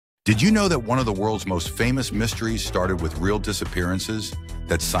Did you know that one of the world's most famous mysteries started with real disappearances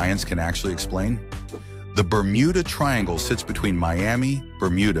that science can actually explain? The Bermuda Triangle sits between Miami,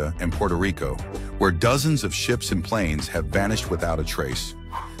 Bermuda, and Puerto Rico, where dozens of ships and planes have vanished without a trace.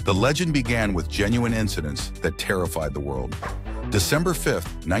 The legend began with genuine incidents that terrified the world. December 5th,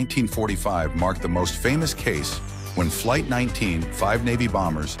 1945 marked the most famous case when Flight 19, 5 Navy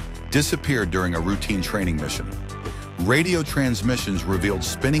bombers, disappeared during a routine training mission. Radio transmissions revealed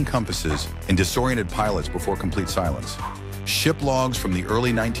spinning compasses and disoriented pilots before complete silence. Ship logs from the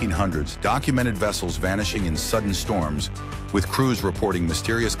early 1900s documented vessels vanishing in sudden storms, with crews reporting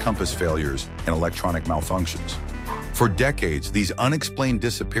mysterious compass failures and electronic malfunctions. For decades, these unexplained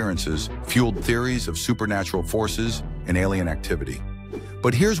disappearances fueled theories of supernatural forces and alien activity.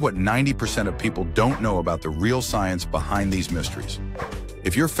 But here's what 90% of people don't know about the real science behind these mysteries.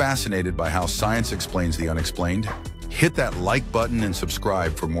 If you're fascinated by how science explains the unexplained, hit that like button and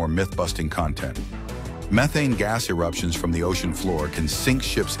subscribe for more myth-busting content. Methane gas eruptions from the ocean floor can sink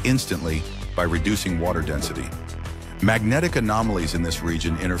ships instantly by reducing water density. Magnetic anomalies in this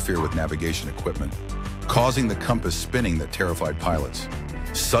region interfere with navigation equipment, causing the compass spinning that terrified pilots.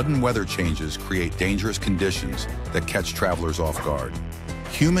 Sudden weather changes create dangerous conditions that catch travelers off guard.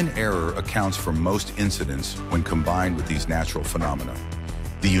 Human error accounts for most incidents when combined with these natural phenomena.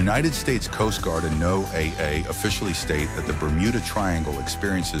 The United States Coast Guard and NOAA officially state that the Bermuda Triangle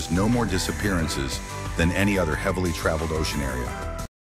experiences no more disappearances than any other heavily traveled ocean area.